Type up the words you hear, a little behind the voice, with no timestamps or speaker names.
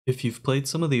If you've played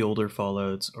some of the older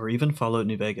Fallouts, or even Fallout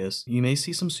New Vegas, you may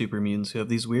see some super mutants who have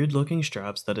these weird looking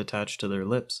straps that attach to their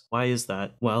lips. Why is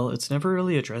that? Well, it's never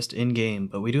really addressed in-game,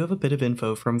 but we do have a bit of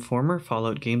info from former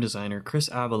Fallout game designer Chris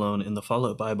Avallone in the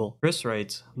Fallout Bible. Chris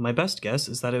writes, "My best guess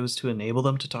is that it was to enable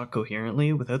them to talk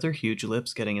coherently without their huge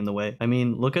lips getting in the way. I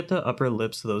mean, look at the upper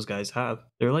lips those guys have.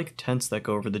 They're like tents that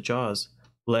go over the jaws.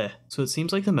 Bleh. So it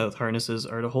seems like the mouth harnesses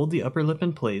are to hold the upper lip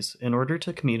in place in order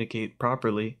to communicate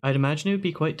properly. I'd imagine it would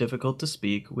be quite difficult to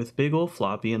speak with big ol'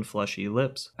 floppy and fleshy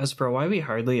lips. As for why we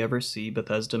hardly ever see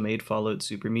Bethesda-made Fallout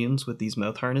super mutants with these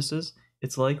mouth harnesses,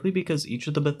 it's likely because each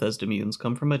of the Bethesda mutants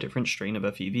come from a different strain of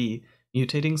FEV,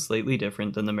 mutating slightly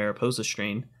different than the Mariposa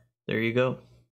strain. There you go."